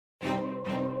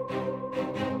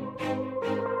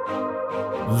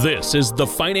This is the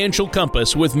Financial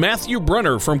Compass with Matthew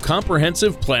Brunner from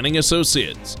Comprehensive Planning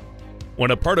Associates.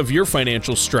 When a part of your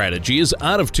financial strategy is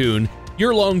out of tune,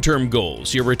 your long-term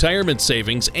goals, your retirement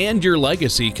savings, and your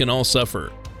legacy can all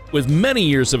suffer. With many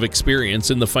years of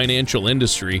experience in the financial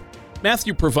industry,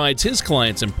 Matthew provides his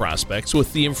clients and prospects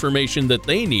with the information that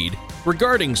they need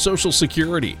regarding Social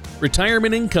Security,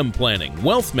 retirement income planning,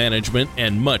 wealth management,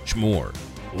 and much more.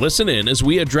 Listen in as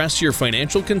we address your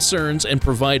financial concerns and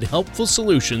provide helpful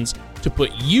solutions to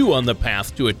put you on the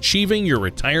path to achieving your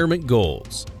retirement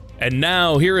goals. And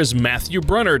now, here is Matthew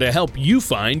Brunner to help you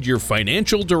find your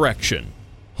financial direction.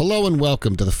 Hello and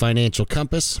welcome to the Financial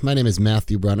Compass. My name is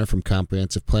Matthew Brunner from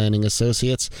Comprehensive Planning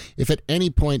Associates. If at any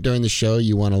point during the show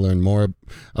you want to learn more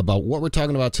about what we're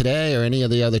talking about today or any of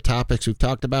the other topics we've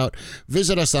talked about,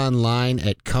 visit us online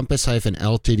at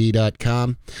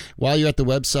compass-ltd.com. While you're at the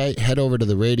website, head over to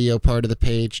the radio part of the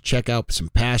page, check out some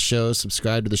past shows,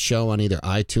 subscribe to the show on either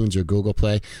iTunes or Google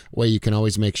Play, where you can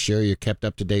always make sure you're kept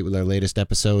up to date with our latest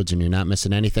episodes and you're not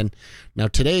missing anything. Now,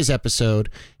 today's episode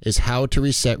is how to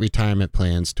reset retirement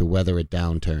plans to weather a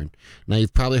downturn. Now,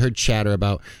 you've probably heard chatter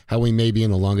about how we may be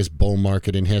in the longest bull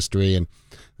market in history, and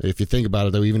if you think about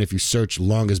it, though, even if you search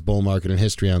longest bull market in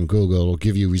history on Google, it'll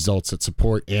give you results that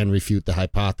support and refute the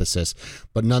hypothesis.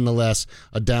 But nonetheless,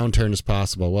 a downturn is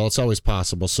possible. Well, it's always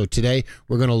possible. So today,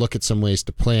 we're going to look at some ways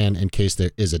to plan in case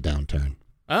there is a downturn.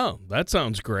 Oh, that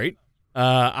sounds great.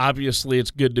 Obviously,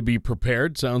 it's good to be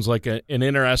prepared. Sounds like an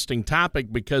interesting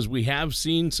topic because we have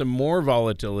seen some more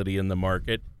volatility in the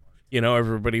market. You know,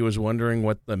 everybody was wondering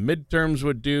what the midterms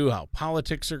would do, how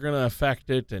politics are going to affect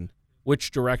it, and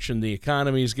which direction the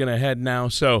economy is going to head now.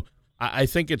 So I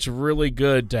think it's really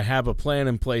good to have a plan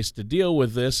in place to deal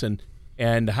with this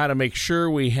and how to make sure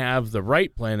we have the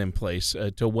right plan in place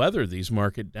to weather these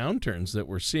market downturns that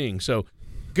we're seeing. So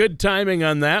good timing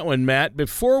on that one, Matt.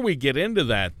 Before we get into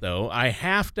that, though, I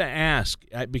have to ask,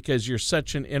 because you're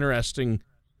such an interesting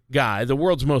guy, the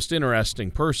world's most interesting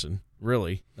person,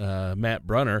 really, Matt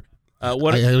Brunner. I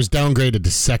was downgraded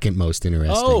to second most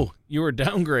interesting. Oh, you were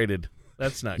downgraded.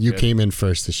 That's not good. You came in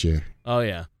first this year. Oh,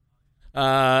 yeah.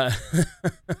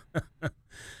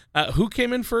 Who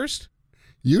came in first?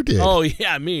 You did. Oh,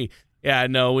 yeah, me. Yeah,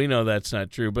 no, we know that's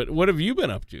not true. But what have you been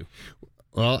up to?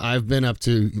 Well, I've been up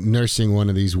to nursing one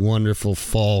of these wonderful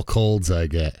fall colds I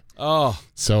get. Oh.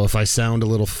 So if I sound a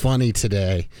little funny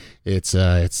today, it's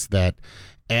that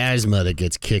asthma that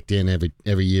gets kicked in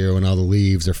every year when all the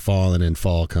leaves are falling and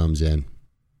fall comes in.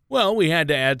 Well, we had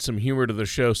to add some humor to the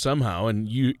show somehow, and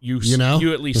you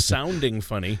at least sounding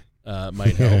funny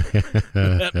might help.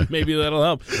 Maybe that'll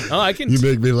help. Oh, I can. You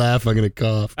make me laugh. I'm gonna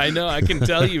cough. I know. I can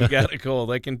tell you've got a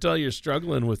cold. I can tell you're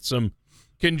struggling with some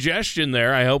congestion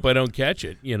there. I hope I don't catch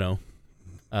it. You know,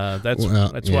 that's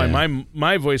why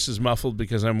my voice is muffled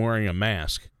because I'm wearing a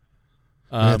mask.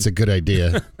 That's a good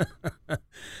idea.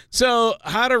 So,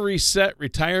 how to reset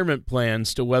retirement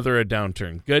plans to weather a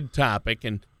downturn? Good topic.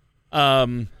 And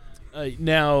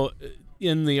now,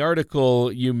 in the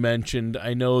article you mentioned,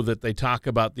 I know that they talk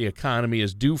about the economy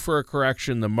is due for a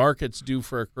correction, the market's due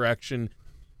for a correction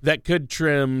that could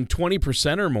trim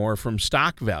 20% or more from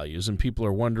stock values, and people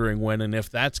are wondering when and if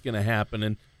that's going to happen.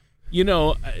 And, you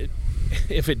know,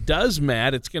 if it does,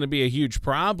 Matt, it's going to be a huge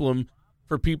problem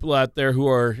for people out there who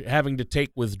are having to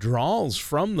take withdrawals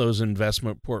from those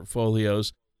investment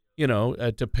portfolios, you know,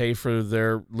 to pay for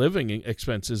their living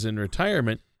expenses in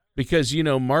retirement. Because, you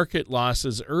know, market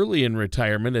losses early in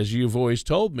retirement, as you've always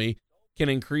told me, can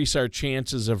increase our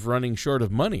chances of running short of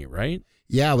money, right?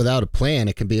 Yeah, without a plan,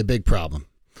 it can be a big problem.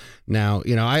 Now,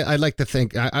 you know, I like to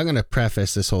think, I'm going to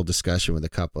preface this whole discussion with a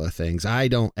couple of things. I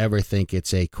don't ever think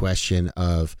it's a question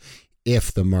of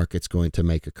if the market's going to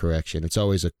make a correction. It's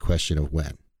always a question of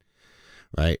when.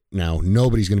 Right? Now,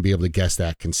 nobody's going to be able to guess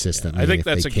that consistently. Yeah, I think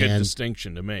that's a good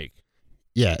distinction to make.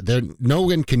 Yeah, no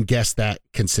one can guess that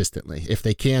consistently. If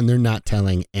they can, they're not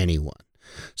telling anyone.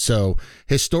 So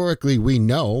historically, we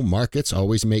know markets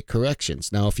always make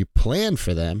corrections. Now, if you plan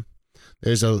for them,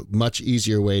 there's a much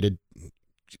easier way to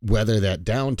weather that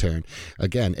downturn.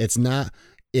 Again, it's not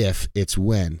if, it's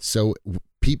when. So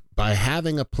by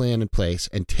having a plan in place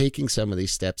and taking some of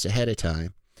these steps ahead of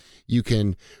time, you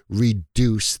can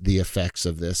reduce the effects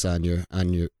of this on your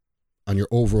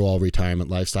overall retirement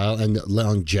lifestyle and the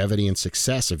longevity and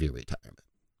success of your retirement.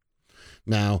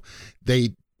 Now,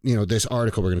 this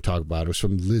article we're going to talk about, it was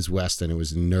from Liz Weston. It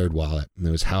was in NerdWallet, and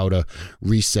it was how to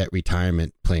reset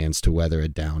retirement plans to weather a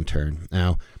downturn.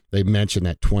 Now, they mentioned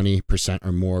that 20%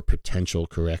 or more potential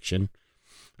correction.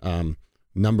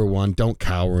 Number one, don't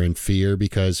cower in fear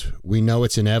because we know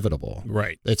it's inevitable.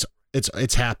 Right. It's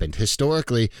it's happened.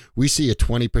 Historically, we see a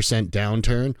 20%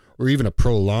 downturn or even a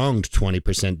prolonged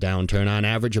 20% downturn on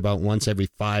average about once every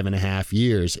 5.5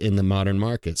 years in the modern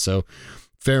market. So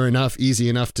fair enough, easy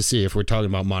enough to see. If we're talking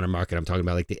about modern market, I'm talking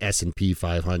about like the S&P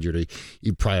 500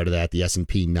 or prior to that, the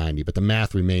S&P 90. But the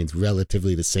math remains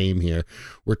relatively the same here.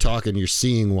 We're talking you're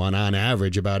seeing one on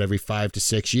average about every 5 to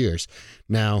 6 years.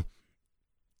 Now,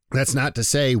 that's not to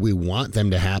say we want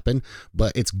them to happen,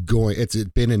 but it's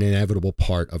been an inevitable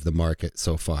part of the market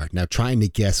so far. Now, trying to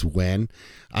guess when,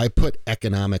 I put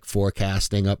economic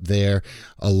forecasting up there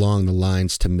along the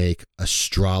lines to make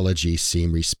astrology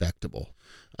seem respectable.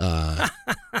 I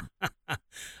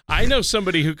know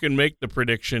somebody who can make the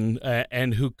prediction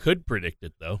and who could predict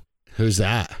it, though. Who's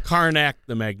that? Karnak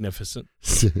the Magnificent.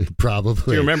 Probably.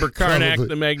 Do you remember Karnak Probably.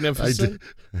 the Magnificent?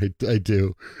 I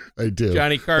do.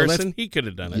 Johnny Carson, he could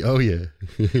have done it. Oh, yeah.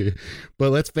 But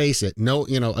let's face it. No,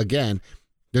 again,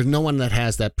 there's no one that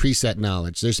has that preset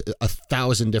knowledge. There's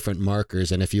 1,000 different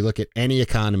markers. And if you look at any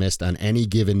economist on any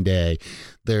given day,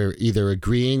 they're either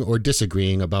agreeing or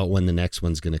disagreeing about when the next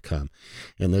one's going to come.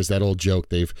 And there's that old joke.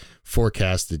 They've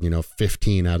forecasted,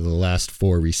 15 out of the last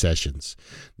 4 recessions.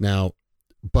 Now,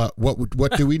 but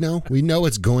what do we know? We know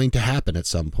it's going to happen at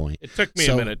some point. It took me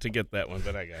a minute to get that one,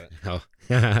 but I got it.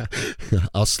 Oh.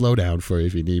 I'll slow down for you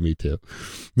if you need me to.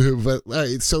 But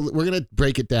so we're going to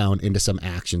break it down into some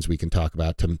actions we can talk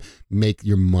about to make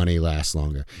your money last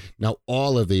longer. Now,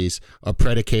 all of these are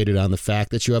predicated on the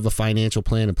fact that you have a financial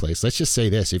plan in place. Let's just say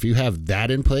this. If you have that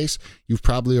in place, you've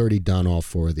probably already done all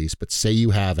 4 of these. But say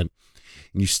you haven't,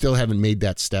 and you still haven't made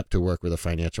that step to work with a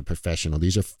financial professional.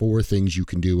 These are 4 things you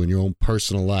can do in your own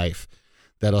personal life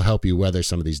that'll help you weather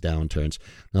some of these downturns.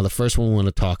 Now, the first one we want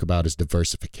to talk about is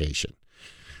diversification.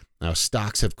 Now,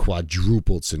 stocks have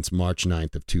quadrupled since March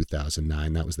 9th of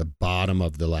 2009. That was the bottom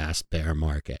of the last bear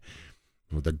market,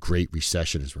 or the Great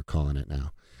Recession, as we're calling it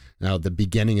now. Now, the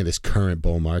beginning of this current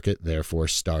bull market, therefore,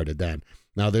 started then.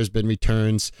 Now, there's been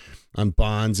returns on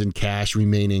bonds and cash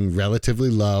remaining relatively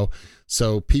low.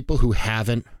 So people who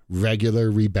haven't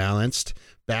regularly rebalanced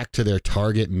back to their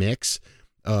target mix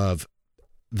of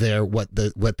their what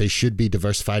they should be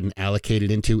diversified and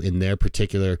allocated into in their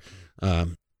particular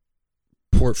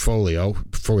portfolio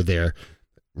for their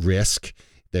risk,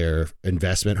 their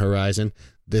investment horizon,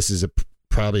 this is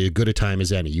probably as good a time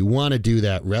as any. You want to do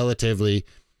that relatively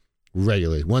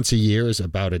regularly. Once a year is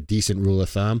about a decent rule of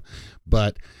thumb,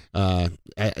 but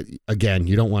again,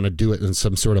 you don't want to do it in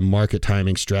some sort of market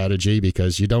timing strategy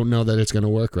because you don't know that it's going to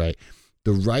work right.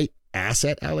 The right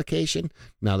asset allocation,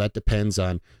 now that depends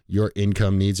on your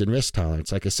income needs and risk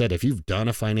tolerance. Like I said, if you've done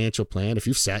a financial plan, if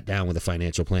you've sat down with a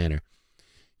financial planner,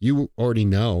 you already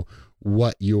know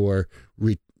what your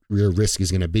risk is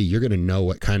going to be. You're going to know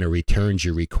what kind of returns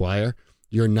you require.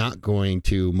 You're not going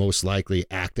to most likely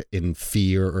act in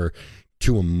fear or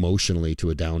too emotionally to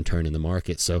a downturn in the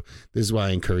market. So this is why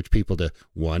I encourage people to,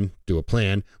 1, do a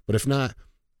plan, but if not,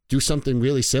 do something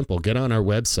really simple. Get on our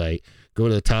website, go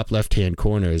to the top left-hand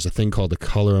corner. There's a thing called the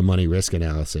Color of Money Risk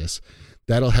Analysis.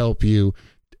 That'll help you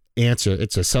answer.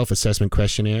 It's a self-assessment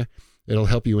questionnaire. It'll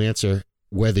help you answer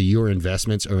whether your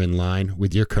investments are in line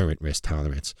with your current risk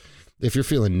tolerance. If you're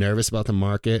feeling nervous about the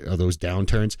market or those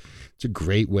downturns, it's a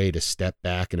great way to step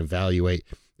back and evaluate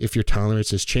if your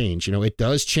tolerance has changed. It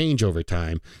does change over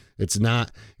time. It's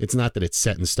not that it's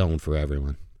set in stone for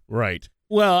everyone. Right.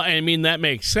 Well, I mean, that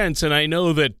makes sense. And I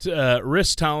know that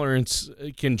risk tolerance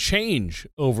can change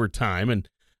over time. And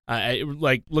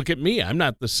look at me. I'm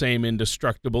not the same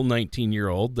indestructible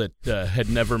 19-year-old that had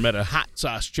never met a hot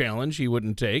sauce challenge he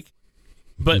wouldn't take.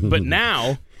 But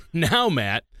now,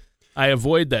 Matt, I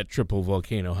avoid that triple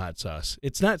volcano hot sauce.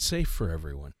 It's not safe for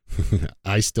everyone.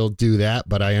 I still do that,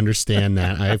 but I understand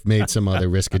that. I've made some other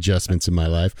risk adjustments in my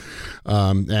life.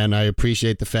 And I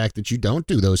appreciate the fact that you don't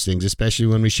do those things, especially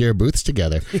when we share booths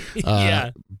together.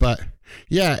 Yeah. But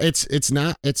yeah, it's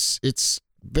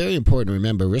very important to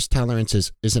remember risk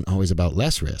tolerance isn't always about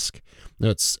less risk.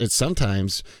 It's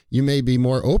sometimes you may be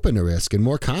more open to risk and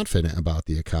more confident about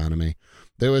the economy.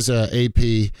 There was a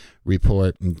AP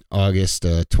report in August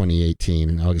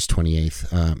 2018, August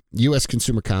 28th. U.S.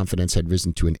 consumer confidence had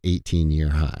risen to an 18-year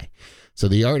high. So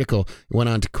the article went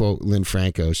on to quote Lynn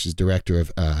Franco. She's director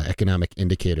of economic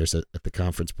indicators at the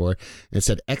Conference Board. And it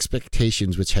said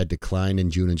expectations, which had declined in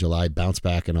June and July, bounced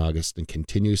back in August and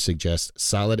continue to suggest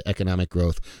solid economic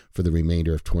growth for the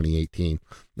remainder of 2018.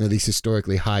 Now, these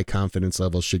historically high confidence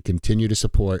levels should continue to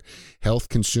support health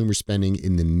consumer spending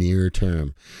in the near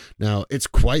term. Now, it's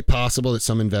quite possible that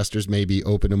some investors may be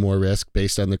open to more risk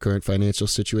based on the current financial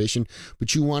situation,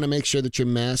 but you want to make sure that you're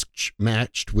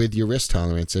matched with your risk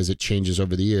tolerance as it changes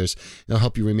over the years. It'll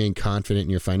help you remain confident in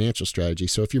your financial strategy.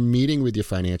 So if you're meeting with your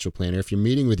financial planner, if you're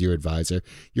meeting with your advisor,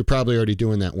 you're probably already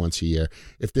doing that once a year.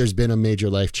 If there's been a major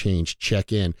life change,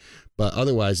 check in. But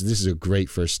otherwise, this is a great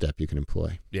first step you can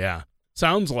employ. Yeah,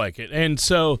 sounds like it. And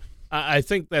so I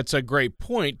think that's a great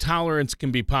point. Tolerance can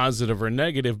be positive or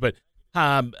negative, but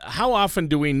how often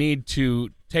do we need to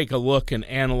take a look and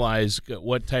analyze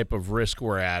what type of risk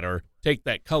we're at, or take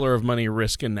that color of money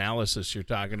risk analysis you're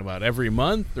talking about? Every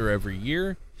month or every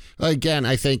year? Again,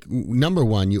 I think, number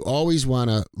one, you always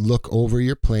want to look over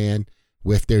your plan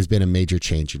if there's been a major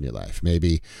change in your life.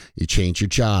 Maybe you changed your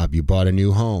job, you bought a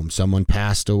new home, someone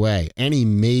passed away, any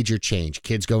major change,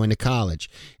 kids going to college,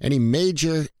 any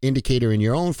major indicator in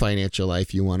your own financial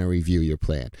life, you want to review your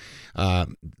plan,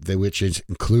 which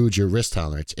includes your risk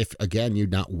tolerance. If, again, you're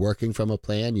not working from a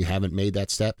plan, you haven't made that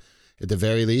step, at the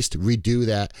very least, redo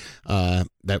that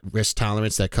risk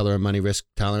tolerance, that color of money risk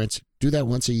tolerance. Do that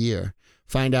once a year.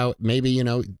 Find out, maybe,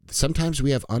 sometimes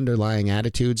we have underlying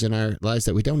attitudes in our lives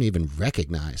that we don't even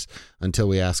recognize until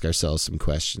we ask ourselves some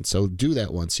questions. So do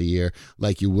that once a year,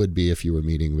 like you would be if you were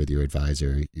meeting with your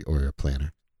advisor or your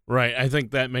planner. Right. I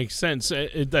think that makes sense.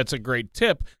 That's a great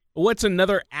tip. What's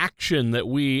another action that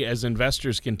we as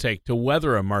investors can take to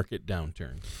weather a market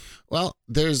downturn? Well,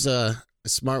 there's a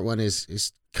smart one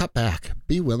is cut back.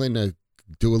 Be willing to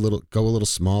go a little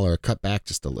smaller, cut back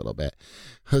just a little bit.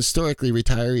 Historically,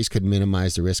 retirees could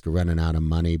minimize the risk of running out of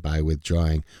money by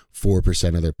withdrawing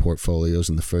 4% of their portfolios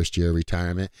in the first year of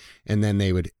retirement, and then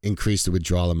they would increase the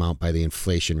withdrawal amount by the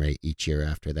inflation rate each year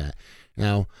after that.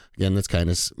 Now, again, that's kind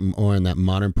of more in that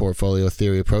modern portfolio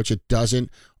theory approach. It doesn't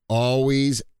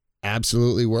always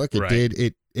absolutely work.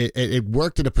 It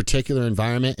worked in a particular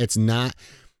environment. It's not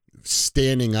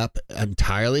standing up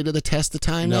entirely to the test of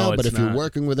time now, but if you're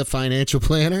working with a financial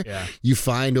planner, you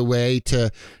find a way to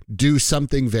do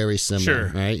something very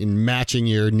similar, right? And matching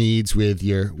your needs with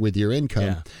your income.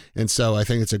 Yeah. And so I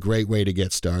think it's a great way to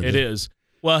get started. It is.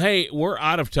 Well, hey, we're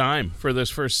out of time for this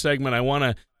first segment. I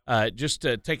want to just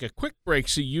take a quick break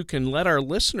so you can let our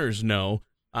listeners know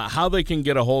how they can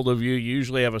get a hold of you. You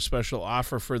usually have a special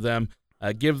offer for them.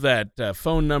 Give that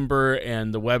phone number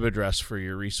and the web address for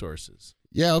your resources.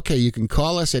 Yeah, okay. You can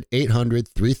call us at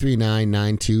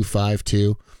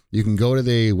 800-339-9252. You can go to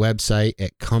the website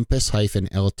at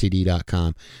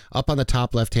compass-ltd.com. Up on the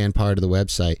top left-hand part of the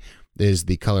website is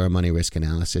the color of money risk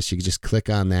analysis. You can just click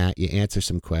on that. You answer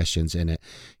some questions, and it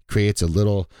creates a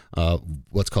little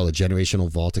what's called a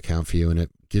generational vault account for you, and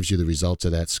it gives you the results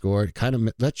of that score. It kind of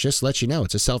lets you know.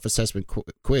 It's a self-assessment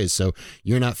quiz, so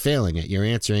you're not failing it. You're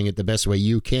answering it the best way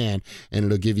you can, and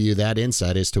it'll give you that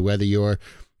insight as to whether you're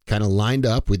kind of lined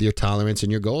up with your tolerance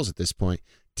and your goals at this point.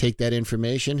 Take that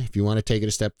information. If you want to take it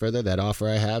a step further, that offer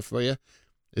I have for you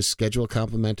is schedule a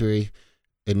complimentary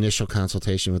initial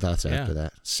consultation with us after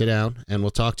that. Sit down and we'll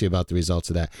talk to you about the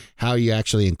results of that, how you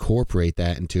actually incorporate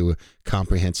that into a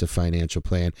comprehensive financial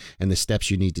plan, and the steps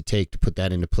you need to take to put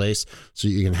that into place so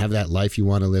you can have that life you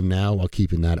want to live now while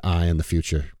keeping that eye on the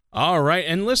future. All right.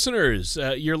 And listeners,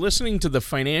 you're listening to The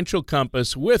Financial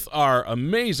Compass with our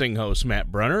amazing host,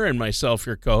 Matt Brunner, and myself,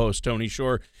 your co-host, Tony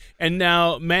Shore. And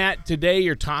now, Matt, today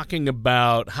you're talking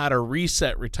about how to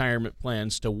reset retirement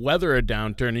plans to weather a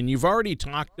downturn. And you've already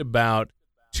talked about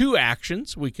two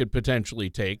actions we could potentially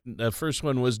take. The first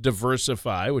one was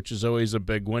diversify, which is always a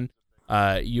big one.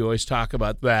 You always talk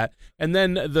about that. And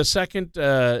then the second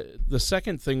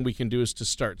thing we can do is to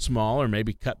start small or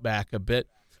maybe cut back a bit.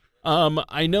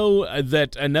 I know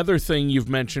that another thing you've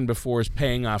mentioned before is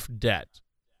paying off debt.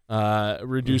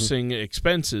 Reducing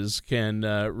expenses can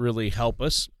really help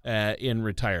us in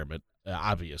retirement,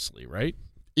 obviously, right?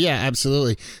 Yeah,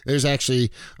 absolutely. There's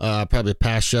actually probably a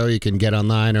past show you can get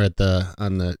online or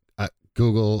on the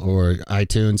Google or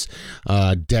iTunes.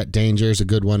 Debt Danger is a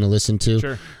good one to listen to.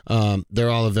 Sure. They're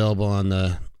all available on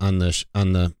the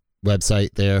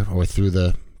website there or through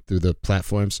the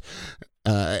platforms.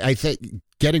 I think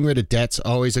getting rid of debt's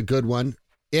always a good one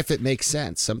if it makes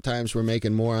sense. Sometimes we're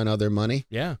making more on other money.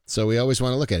 Yeah. So we always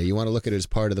want to look at it. You want to look at it as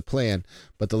part of the plan.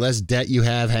 But the less debt you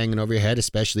have hanging over your head,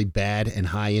 especially bad and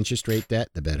high interest rate debt,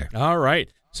 the better. All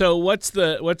right. So what's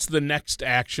the next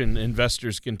action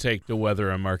investors can take to weather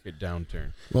a market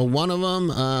downturn? Well, one of them,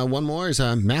 one more is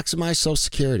maximize Social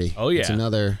Security. Oh, yeah. It's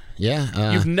another,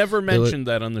 You've never mentioned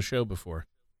that on the show before.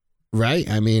 Right?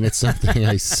 I mean, it's something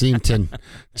I seem to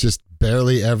just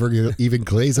barely ever even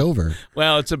glaze over.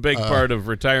 Well, it's a big part of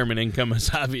retirement income is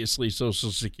obviously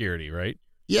Social Security, right?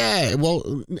 Yeah,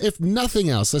 well, if nothing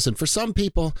else, listen, for some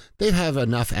people, they have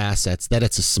enough assets that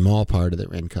it's a small part of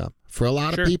their income. For a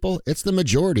lot of people, it's the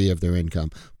majority of their income.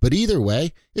 But either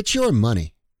way, it's your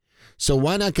money. So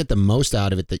why not get the most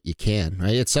out of it that you can,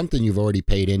 right? It's something you've already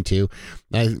paid into.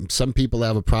 Some people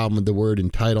have a problem with the word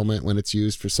entitlement when it's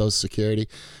used for Social Security.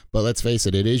 But let's face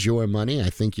it, it is your money.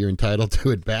 I think you're entitled to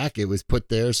it back. It was put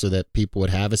there so that people would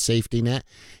have a safety net.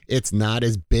 It's not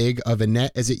as big of a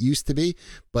net as it used to be,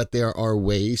 but there are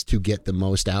ways to get the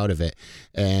most out of it.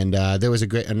 And there was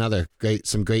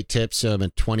some great tips in a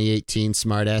 2018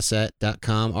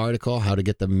 smartasset.com article, how to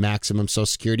get the maximum Social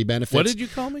Security benefits. What did you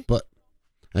call me? But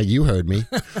you heard me.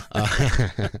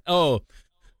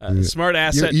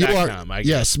 Smartasset.com.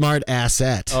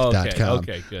 Smartasset.com.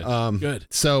 Okay, good. Good.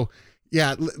 So,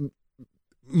 yeah,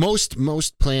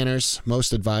 most planners,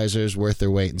 most advisors worth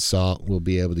their weight in salt will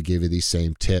be able to give you these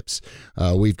same tips.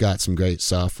 We've got some great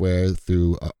software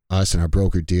through us and our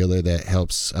broker dealer that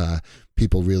helps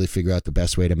people really figure out the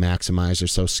best way to maximize their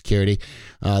Social Security.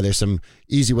 There's some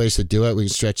easy ways to do it. We can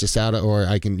stretch this out, or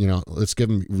I can, let's give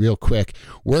them real quick.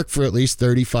 Work for at least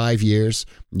 35 years.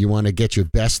 You want to get your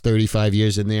best 35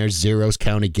 years in there. Zeros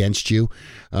count against you.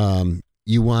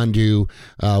 You want to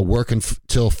work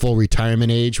until full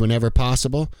retirement age whenever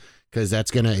possible, because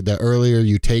the earlier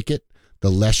you take it, the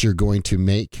less you're going to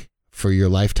make for your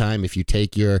lifetime. If you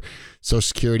take your Social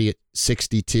Security at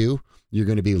 62, you're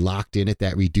going to be locked in at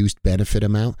that reduced benefit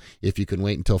amount. If you can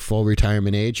wait until full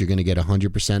retirement age, you're going to get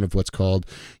 100% of what's called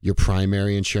your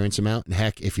primary insurance amount. And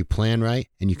heck, if you plan right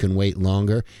and you can wait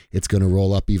longer, it's going to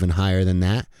roll up even higher than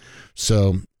that.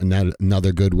 So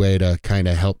another good way to kind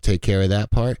of help take care of that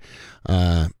part.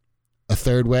 A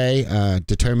third way,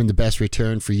 determine the best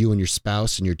return for you and your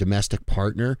spouse and your domestic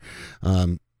partner.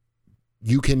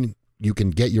 You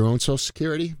can get your own Social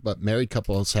Security, but married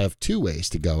couples have two ways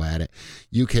to go at it.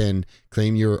 You can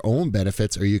claim your own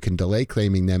benefits, or you can delay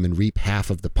claiming them and reap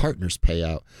half of the partner's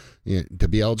payout. To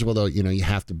be eligible, though, you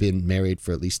have to have been married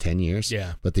for at least 10 years.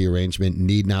 Yeah. But the arrangement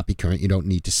need not be current. You don't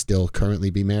need to still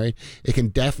currently be married. It can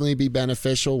definitely be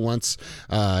beneficial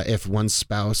if one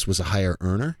spouse was a higher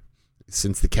earner,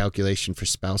 since the calculation for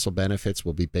spousal benefits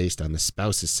will be based on the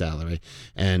spouse's salary,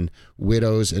 and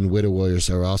widows and widowers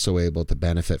are also able to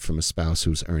benefit from a spouse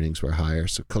whose earnings were higher.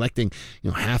 So collecting,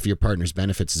 half your partner's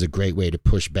benefits is a great way to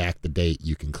push back the date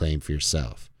you can claim for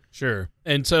yourself. Sure.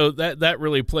 And so that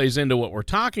really plays into what we're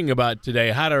talking about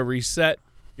today, how to reset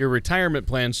your retirement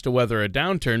plans to weather a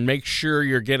downturn. Make sure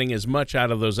you're getting as much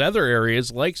out of those other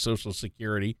areas like Social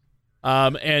Security.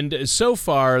 And so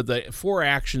far, the 4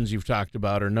 actions you've talked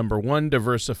about are: number 1,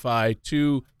 diversify;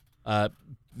 2,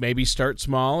 maybe start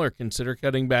small or consider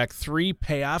cutting back; 3,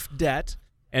 pay off debt;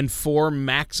 and 4,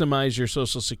 maximize your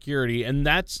Social Security. And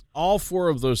that's all 4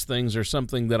 of those things are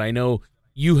something that I know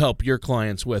you help your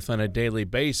clients with on a daily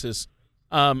basis.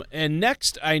 And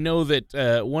next, I know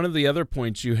that one of the other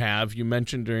points you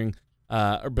mentioned during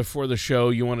or before the show,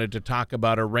 you wanted to talk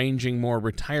about arranging more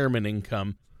retirement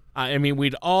income. I mean,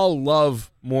 we'd all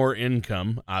love more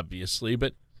income, obviously,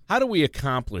 but how do we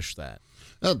accomplish that?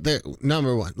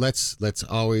 Number 1, let's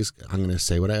always, I'm going to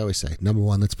say what I always say. Number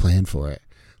 1, let's plan for it.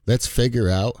 Let's figure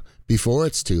out before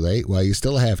it's too late, while you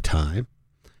still have time,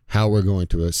 how we're going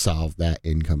to solve that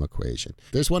income equation.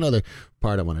 There's one other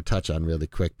part I want to touch on really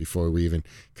quick before we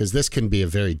because this can be a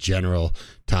very general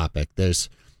topic. There's,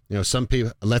 some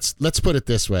people, let's put it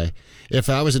this way. If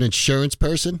I was an insurance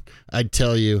person, I'd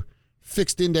tell you,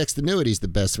 fixed indexed annuity is the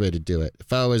best way to do it.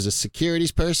 If I was a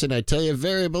securities person, I'd tell you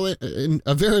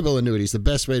a variable annuity is the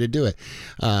best way to do it.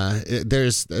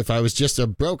 If I was just a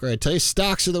broker, I'd tell you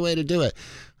stocks are the way to do it.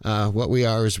 What we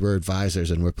are is we're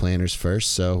advisors and we're planners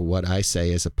first. So what I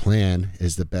say is a plan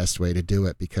is the best way to do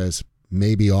it, because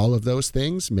maybe all of those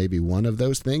things, maybe one of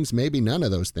those things, maybe none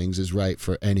of those things is right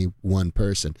for any one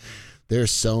person. There are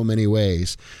so many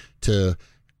ways to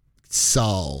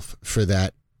solve for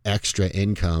that extra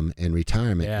income in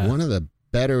retirement. Yeah. One of the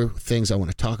better things I want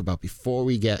to talk about before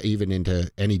we get even into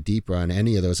any deeper on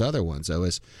any of those other ones, though,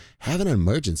 is have an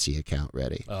emergency account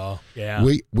ready. Oh, yeah.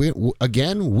 We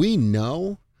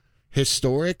know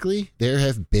historically there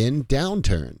have been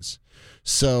downturns.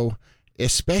 So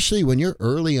especially when you're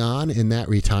early on in that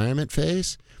retirement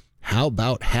phase, how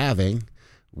about having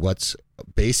what's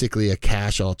basically a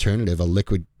cash alternative, a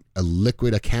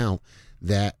liquid account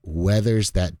that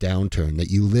weathers that downturn, that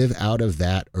you live out of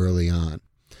that early on.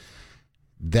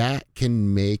 That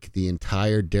can make the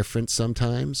entire difference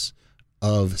sometimes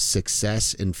of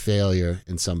success and failure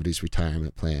in somebody's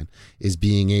retirement plan, is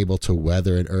being able to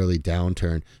weather an early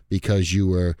downturn because you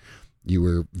were You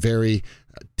were very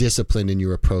disciplined in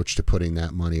your approach to putting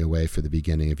that money away for the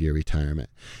beginning of your retirement.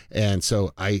 And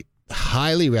so I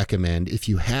highly recommend, if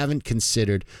you haven't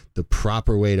considered the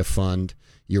proper way to fund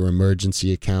your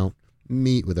emergency account,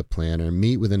 meet with a planner,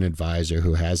 meet with an advisor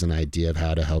who has an idea of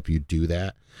how to help you do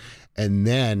that. And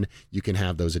then you can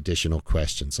have those additional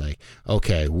questions like,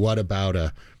 okay, what about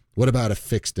a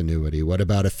fixed annuity? What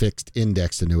about a fixed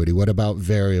indexed annuity? What about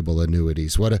variable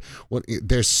annuities?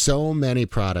 There's so many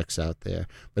products out there,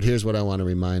 but here's what I want to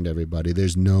remind everybody.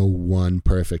 There's no one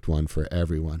perfect one for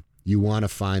everyone. You want to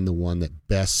find the one that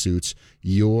best suits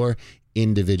your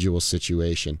individual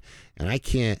situation. And I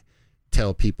can't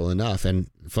tell people enough. And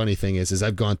funny thing is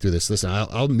I've gone through this. Listen,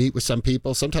 I'll meet with some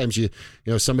people. Sometimes you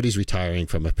know, somebody's retiring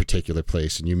from a particular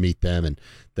place and you meet them and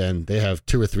then they have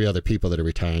 2 or 3 other people that are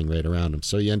retiring right around them.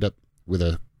 So you end up with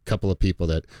a couple of people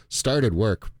that started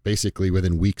work basically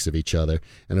within weeks of each other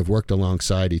and have worked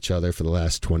alongside each other for the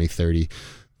last 20, 30,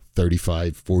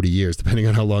 35, 40 years, depending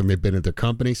on how long they've been at their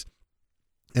companies.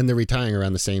 And they're retiring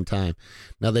around the same time.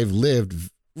 Now they've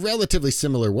lived relatively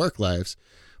similar work lives,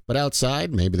 but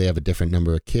outside, maybe they have a different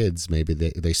number of kids. Maybe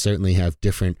they certainly have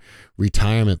different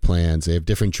retirement plans. They have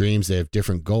different dreams. They have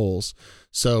different goals.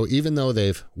 So even though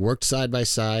they've worked side by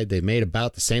side, they've made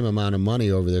about the same amount of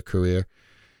money over their career,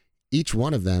 each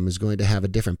one of them is going to have a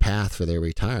different path for their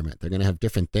retirement. They're going to have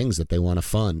different things that they want to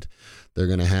fund. They're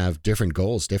going to have different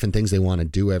goals, different things they want to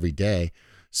do every day.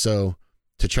 So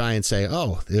to try and say,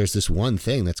 oh, there's this one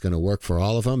thing that's going to work for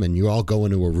all of them and you all go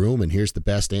into a room and here's the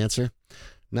best answer,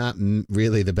 not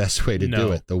really the best way to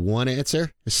do it. The one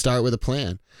answer is start with a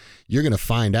plan. You're going to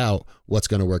find out what's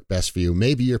going to work best for you.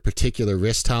 Maybe your particular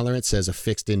risk tolerance says a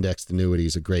fixed indexed annuity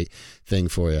is a great thing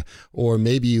for you. Or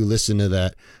maybe you listen to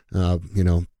that,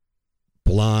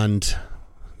 blonde,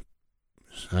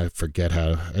 I forget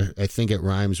how, I think it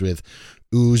rhymes with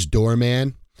ooze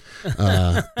doorman.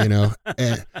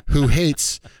 Who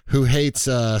hates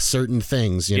certain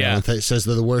things, and says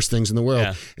they're the worst things in the world.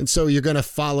 Yeah. And so you're going to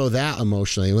follow that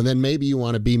emotionally. And then maybe you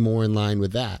want to be more in line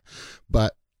with that.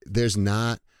 But there's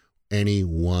not any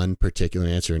one particular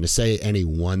answer. And to say any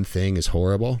one thing is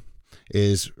horrible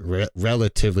is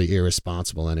relatively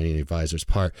irresponsible on any advisor's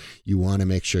part. You want to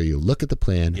make sure you look at the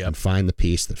plan and find the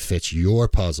piece that fits your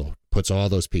puzzle, puts all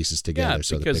those pieces together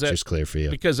so the picture's clear for you.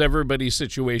 Because everybody's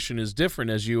situation is different,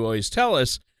 as you always tell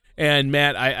us. And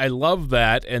Matt, I love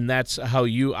that, and that's how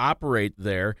you operate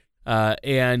there.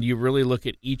 And you really look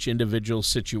at each individual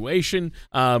situation.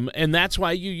 And that's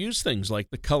why you use things like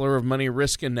the color of money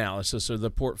risk analysis or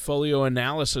the portfolio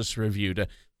analysis review to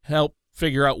help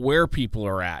figure out where people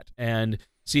are at and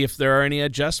see if there are any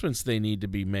adjustments they need to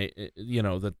be made,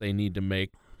 that they need to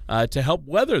make to help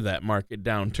weather that market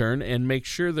downturn and make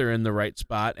sure they're in the right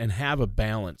spot and have a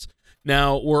balance.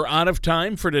 Now, we're out of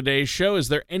time for today's show. Is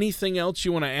there anything else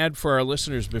you want to add for our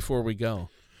listeners before we go?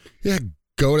 Yeah,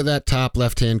 go to that top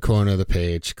left-hand corner of the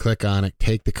page, click on it,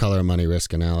 take the color money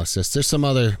risk analysis. There's some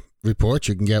other reports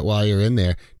you can get while you're in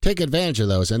there. Take advantage of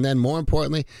those. And then more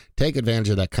importantly, take advantage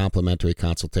of that complimentary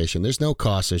consultation. There's no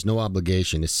cost. There's no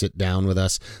obligation to sit down with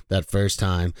us that first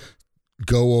time,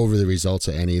 go over the results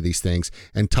of any of these things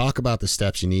and talk about the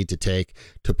steps you need to take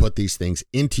to put these things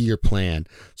into your plan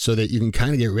so that you can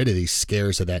kind of get rid of these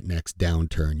scares of that next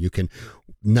downturn. You can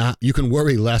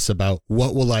worry less about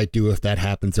what will I do if that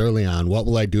happens early on? What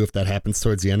will I do if that happens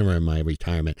towards the end of my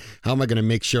retirement? How am I going to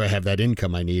make sure I have that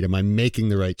income I need? Am I making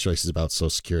the right choices about Social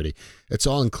Security? It's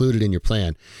all included in your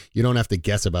plan. You don't have to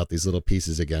guess about these little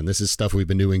pieces again. This is stuff we've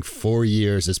been doing for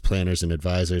years as planners and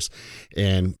advisors.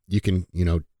 And you can,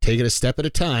 take it a step at a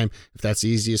time if that's the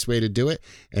easiest way to do it.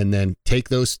 And then take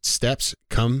those steps,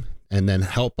 and then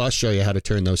help us show you how to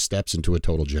turn those steps into a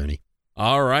total journey.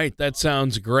 All right. That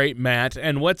sounds great, Matt.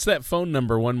 And what's that phone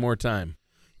number one more time?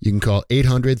 You can call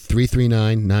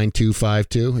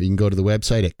 800-339-9252. You can go to the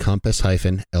website at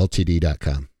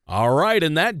compass-ltd.com. All right.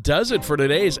 And that does it for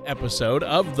today's episode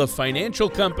of The Financial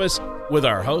Compass with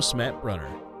our host, Matt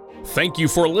Brunner. Thank you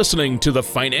for listening to The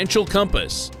Financial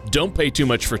Compass. Don't pay too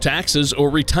much for taxes or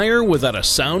retire without a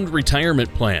sound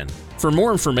retirement plan. For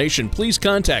more information, please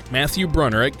contact Matthew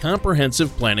Brunner at Comprehensive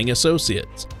Planning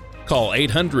Associates. Call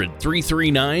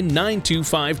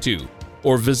 800-339-9252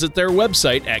 or visit their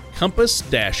website at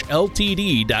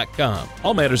compass-ltd.com.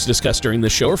 All matters discussed during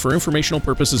this show are for informational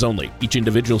purposes only. Each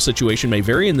individual situation may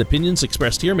vary, and the opinions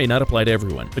expressed here may not apply to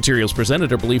everyone. Materials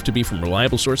presented are believed to be from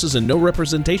reliable sources, and no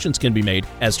representations can be made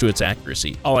as to its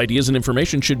accuracy. All ideas and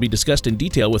information should be discussed in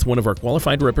detail with one of our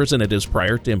qualified representatives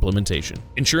prior to implementation.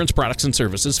 Insurance products and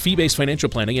services, fee-based financial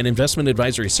planning, and investment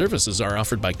advisory services are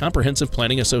offered by Comprehensive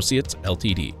Planning Associates,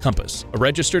 Ltd. Compass, a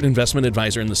registered investment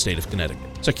advisor in the state of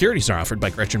Connecticut. Securities are offered offered by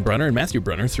Gretchen Brunner and Matthew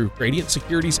Brunner through Gradient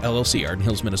Securities LLC, Arden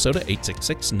Hills, Minnesota,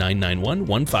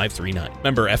 866-991-1539.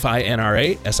 Member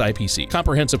FINRA, SIPC.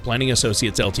 Comprehensive Planning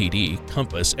Associates LTD,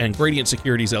 Compass, and Gradient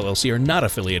Securities LLC are not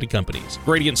affiliated companies.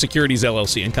 Gradient Securities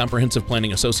LLC and Comprehensive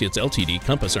Planning Associates LTD,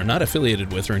 Compass, are not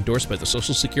affiliated with or endorsed by the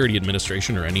Social Security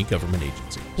Administration or any government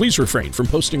agency. Please refrain from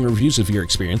posting reviews of your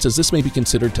experience, as this may be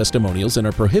considered testimonials and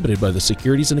are prohibited by the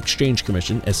Securities and Exchange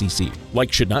Commission, SEC.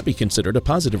 Like should not be considered a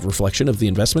positive reflection of the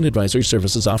investment advisory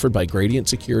services offered by Gradient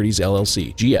Securities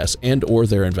LLC, GS, and or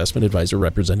their investment advisor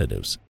representatives.